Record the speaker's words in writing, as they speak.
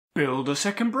Build a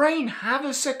second brain, have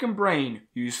a second brain.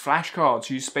 Use flashcards,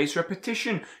 use spaced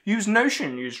repetition, use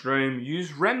Notion, use Roam,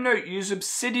 use Remnote, use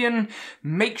Obsidian.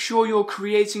 Make sure you're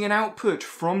creating an output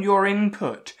from your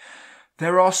input.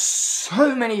 There are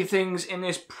so many things in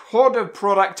this pod of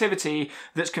productivity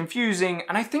that's confusing,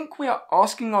 and I think we are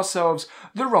asking ourselves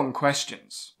the wrong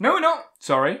questions. No, we're not.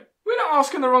 Sorry. We're not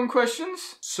asking the wrong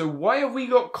questions. So why have we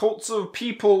got cults of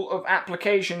people, of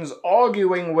applications,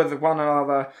 arguing with one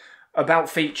another about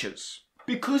features?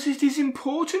 Because it is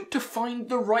important to find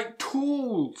the right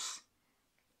tools.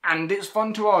 And it's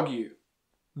fun to argue.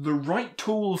 The right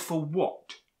tool for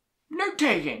what?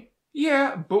 Note-taking.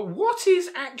 Yeah, but what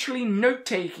is actually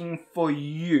note-taking for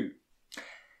you?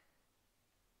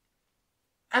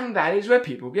 And that is where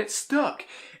people get stuck.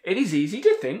 It is easy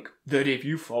to think that if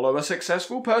you follow a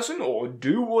successful person or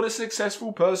do what a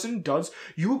successful person does,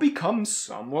 you will become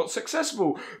somewhat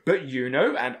successful. But you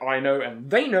know, and I know, and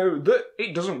they know that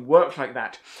it doesn't work like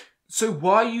that. So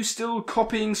why are you still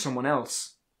copying someone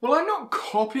else? Well, I'm not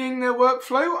copying their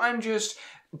workflow, I'm just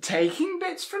taking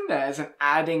bits from theirs and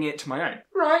adding it to my own.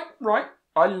 Right.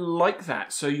 I like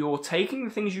that. So you're taking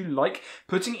the things you like,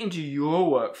 putting it into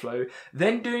your workflow,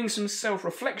 then doing some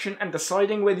self-reflection and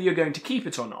deciding whether you're going to keep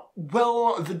it or not.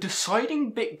 Well, the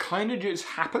deciding bit kind of just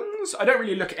happens. I don't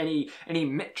really look at any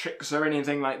metrics or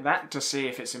anything like that to see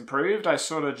if it's improved. I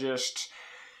sort of just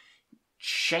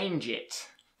change it.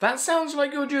 That sounds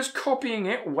like you're just copying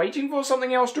it, waiting for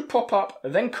something else to pop up,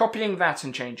 then copying that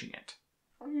and changing it.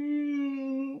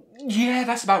 Yeah,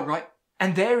 that's about right.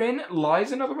 And therein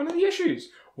lies another one of the issues.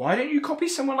 Why don't you copy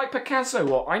someone like Picasso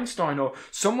or Einstein or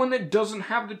someone that doesn't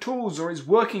have the tools or is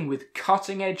working with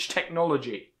cutting-edge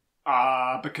technology?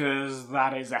 Because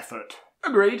that is effort.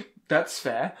 Agreed, that's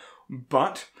fair.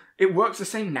 But it works the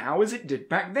same now as it did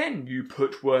back then. You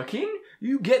put work in,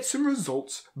 you get some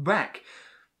results back.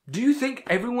 Do you think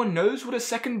everyone knows what a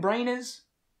second brain is?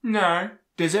 No.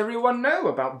 Does everyone know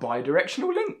about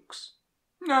bidirectional links?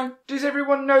 No. Does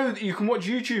everyone know that you can watch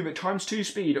YouTube at ×2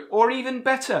 speed? Or even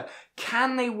better,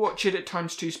 can they watch it at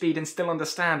 ×2 speed and still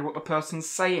understand what the person's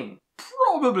saying?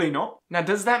 Probably not. Now,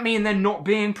 does that mean they're not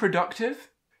being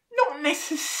productive? Not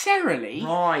necessarily.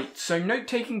 Right, so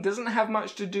note-taking doesn't have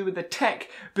much to do with the tech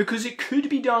because it could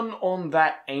be done on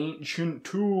that ancient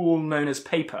tool known as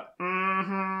paper.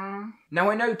 Now,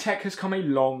 I know tech has come a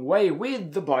long way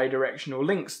with the bidirectional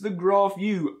links, the graph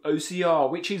view,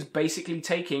 OCR, which is basically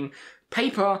taking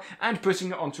paper and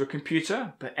putting it onto a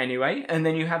computer, but anyway, and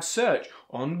then you have search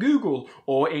on Google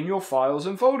or in your files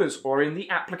and folders or in the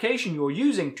application you're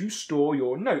using to store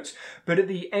your notes. But at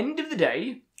the end of the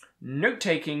day,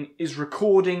 note-taking is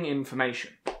recording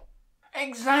information.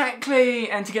 Exactly!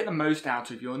 And to get the most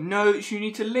out of your notes, you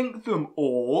need to link them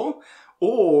or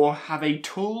have a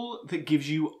tool that gives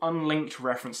you unlinked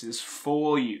references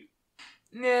for you.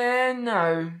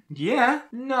 No. Yeah.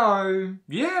 No.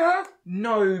 Yeah.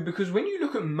 No, because when you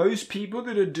look at most people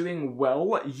that are doing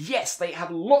well, yes, they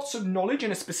have lots of knowledge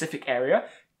in a specific area,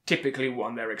 typically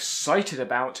one they're excited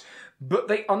about, but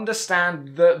they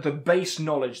understand the base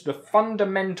knowledge, the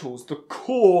fundamentals, the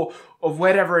core of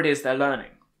whatever it is they're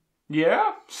learning.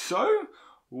 Yeah? So?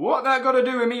 What that got to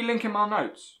do with me linking my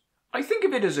notes? I think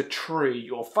of it as a tree.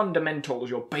 Your fundamentals,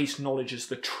 your base knowledge is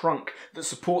the trunk that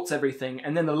supports everything,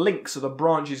 and then the links are the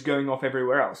branches going off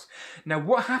everywhere else. Now,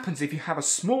 what happens if you have a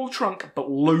small trunk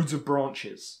but loads of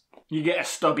branches? You get a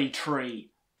stubby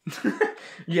tree.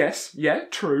 Yes, yeah,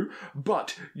 true,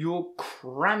 but you're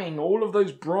cramming all of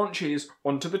those branches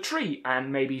onto the tree,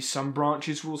 and maybe some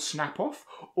branches will snap off,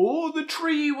 or the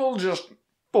tree will just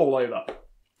fall over.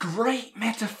 Great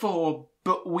metaphor,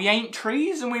 but we ain't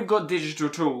trees and we've got digital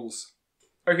tools.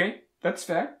 Okay, that's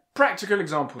fair. Practical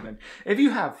example then. If you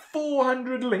have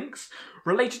 400 links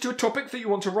related to a topic that you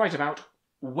want to write about,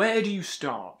 where do you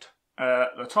start?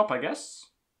 The top, I guess.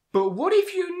 But what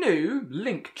if you knew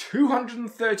link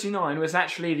 239 was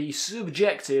actually the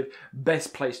subjective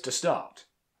best place to start?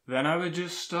 Then I would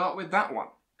just start with that one.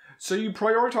 So you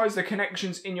prioritise the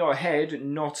connections in your head,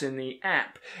 not in the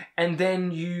app, and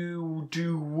then you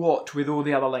do what with all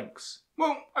the other links?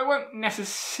 Well, I won't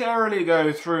necessarily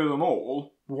go through them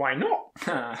all. Why not?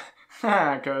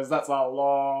 Because that's a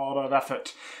lot of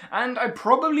effort. And I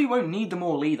probably won't need them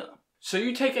all either. So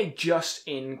you take a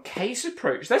just-in-case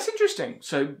approach. That's interesting.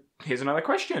 So here's another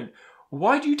question.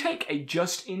 Why do you take a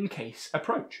just-in-case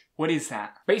approach? What is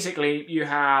that? Basically, you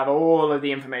have all of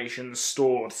the information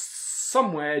stored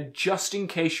somewhere just in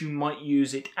case you might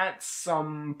use it at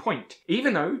some point.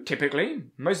 Even though, typically,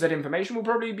 most of that information will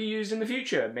probably be used in the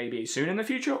future, maybe soon in the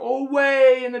future or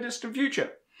way in the distant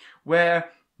future, where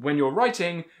When you're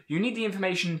writing, you need the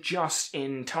information just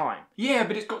in time. Yeah,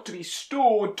 but it's got to be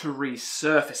stored to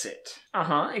resurface it.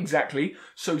 Exactly.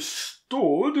 So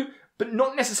stored, but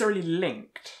not necessarily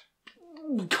linked.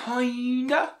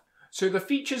 Kinda. So the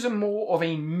features are more of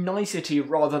a nicety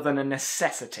rather than a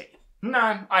necessity.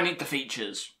 No, I need the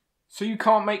features. So you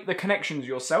can't make the connections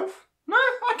yourself? No,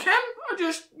 I can. I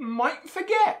just might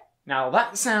forget. Now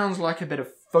that sounds like a bit of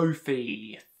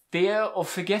faux-fee. Fear of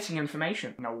forgetting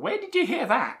information. Now where did you hear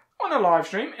that? On a live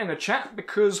stream, in the chat,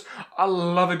 because I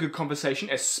love a good conversation,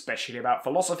 especially about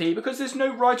philosophy, because there's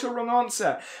no right or wrong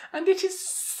answer. And it is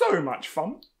so much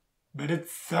fun. But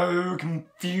it's so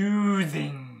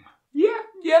confusing.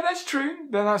 Yeah, that's true.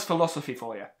 Then that's philosophy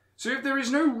for you. So if there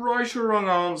is no right or wrong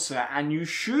answer, and you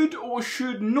should or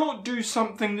should not do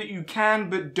something that you can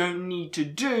but don't need to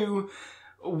do,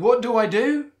 what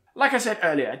do? Like I said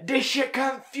earlier, this shit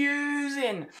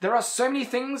confusing. There are so many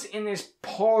things in this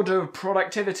pod of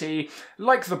productivity,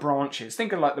 like the branches.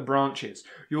 Think of like the branches.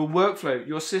 Your workflow,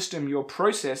 your system, your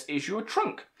process is your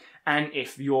trunk. And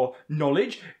if your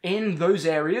knowledge in those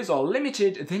areas are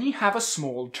limited, then you have a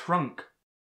small trunk.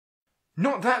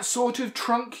 Not that sort of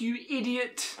trunk, you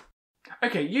idiot.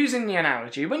 Okay, using the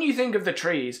analogy, when you think of the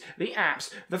trees, the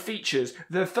apps, the features,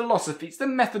 the philosophies, the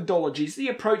methodologies, the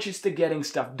approaches to getting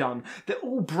stuff done, they're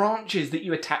all branches that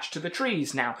you attach to the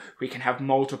trees. Now, we can have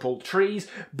multiple trees,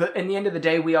 but in the end of the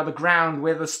day, we are the ground,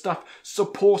 we're the stuff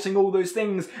supporting all those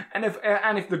things, and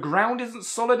if the ground isn't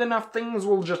solid enough, things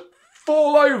will just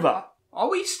fall over. Are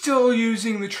we still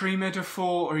using the tree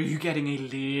metaphor, or are you getting a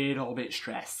little bit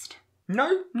stressed?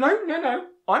 No.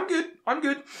 I'm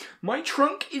good. My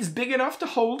trunk is big enough to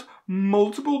hold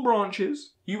multiple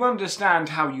branches. You understand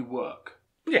how you work.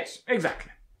 Yes,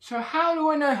 exactly. So how do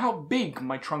I know how big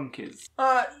my trunk is?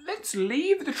 Let's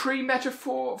leave the tree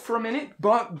metaphor for a minute,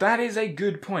 but that is a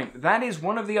good point. That is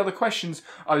one of the other questions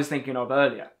I was thinking of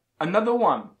earlier. Another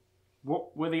one.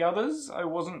 What were the others? I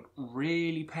wasn't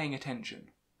really paying attention.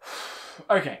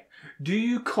 Okay. Do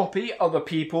you copy other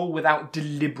people without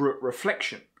deliberate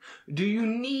reflection? Do you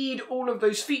need all of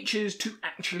those features to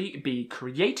actually be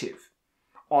creative?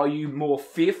 Are you more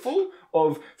fearful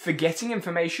of forgetting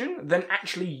information than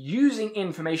actually using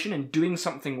information and doing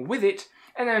something with it?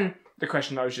 And then the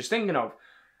question I was just thinking of,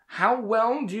 how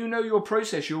well do you know your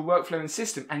process, your workflow and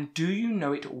system, and do you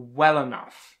know it well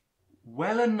enough?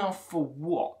 Well enough for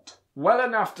what? Well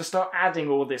enough to start adding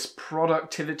all this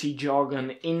productivity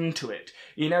jargon into it.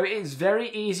 You know, it's very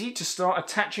easy to start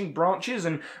attaching branches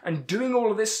and doing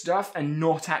all of this stuff and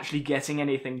not actually getting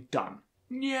anything done.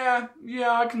 Yeah,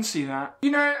 I can see that.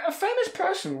 You know, a famous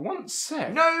person once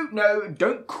said... No,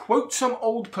 don't quote some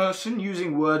old person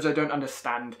using words I don't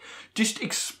understand. Just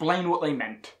explain what they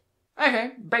meant.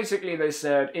 Okay, basically they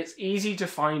said it's easy to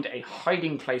find a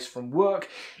hiding place from work,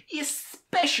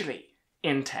 especially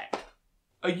in tech.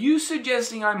 Are you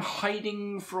suggesting I'm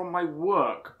hiding from my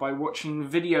work by watching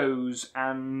videos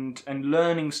and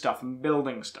learning stuff and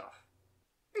building stuff?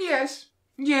 Yes.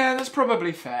 Yeah, that's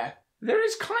probably fair. There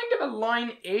is kind of a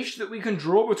line-ish that we can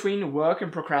draw between work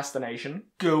and procrastination.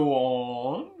 Go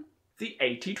on. The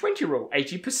 80-20 rule.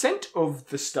 80% of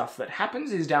the stuff that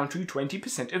happens is down to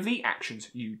 20% of the actions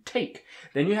you take.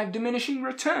 Then you have diminishing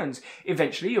returns.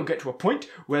 Eventually you'll get to a point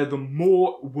where the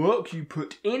more work you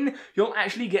put in, you'll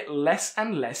actually get less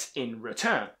and less in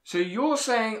return. So you're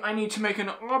saying I need to make an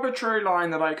arbitrary line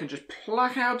that I can just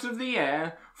pluck out of the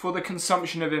air for the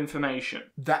consumption of information.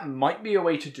 That might be a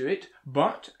way to do it,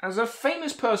 but as a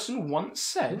famous person once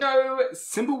said, no,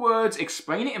 simple words,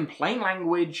 explain it in plain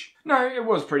language. No, it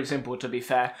was pretty simple to be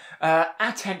fair.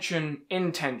 Attention,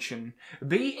 intention.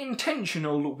 Be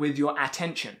intentional with your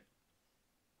attention.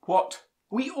 What?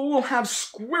 We all have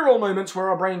squirrel moments where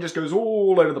our brain just goes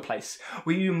all over the place,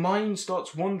 where your mind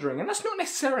starts wandering, and that's not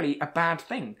necessarily a bad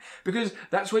thing, because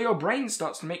that's where your brain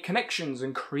starts to make connections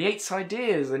and creates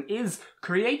ideas and is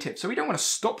creative, so we don't want to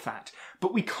stop that,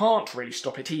 but we can't really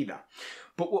stop it either.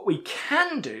 But what we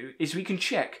can do is we can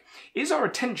check, is our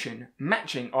attention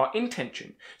matching our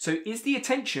intention? So is the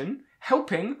attention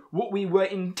helping what we were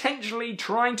intentionally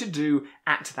trying to do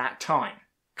at that time?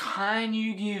 Can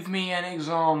you give me an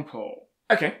example?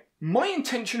 Okay, my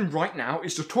intention right now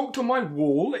is to talk to my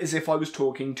wall as if I was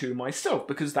talking to myself,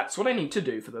 because that's what I need to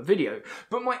do for the video.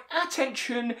 But my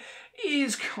attention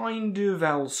is kind of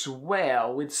elsewhere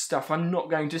with stuff I'm not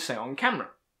going to say on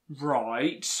camera.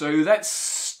 Right, so that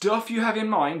stuff you have in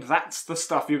mind, that's the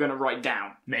stuff you're going to write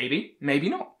down. Maybe, maybe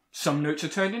not. Some notes are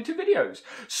turned into videos.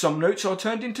 Some notes are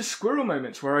turned into squirrel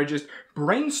moments where I just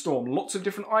brainstorm lots of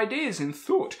different ideas in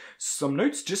thought. Some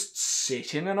notes just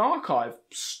sit in an archive,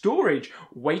 storage,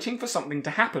 waiting for something to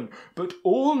happen. But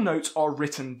all notes are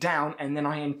written down and then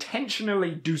I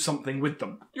intentionally do something with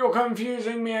them. You're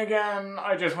confusing me again.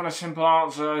 I just want a simple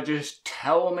answer. Just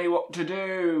tell me what to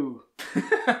do.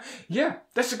 Yeah,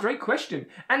 that's a great question.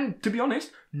 And to be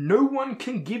honest, no one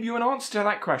can give you an answer to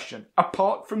that question,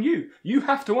 apart from you. You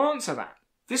have to answer that.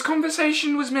 This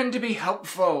conversation was meant to be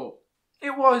helpful.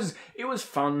 It was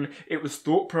fun, it was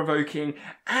thought-provoking,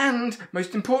 and,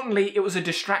 most importantly, it was a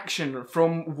distraction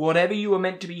from whatever you were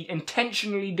meant to be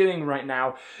intentionally doing right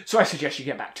now, so I suggest you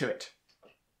get back to it.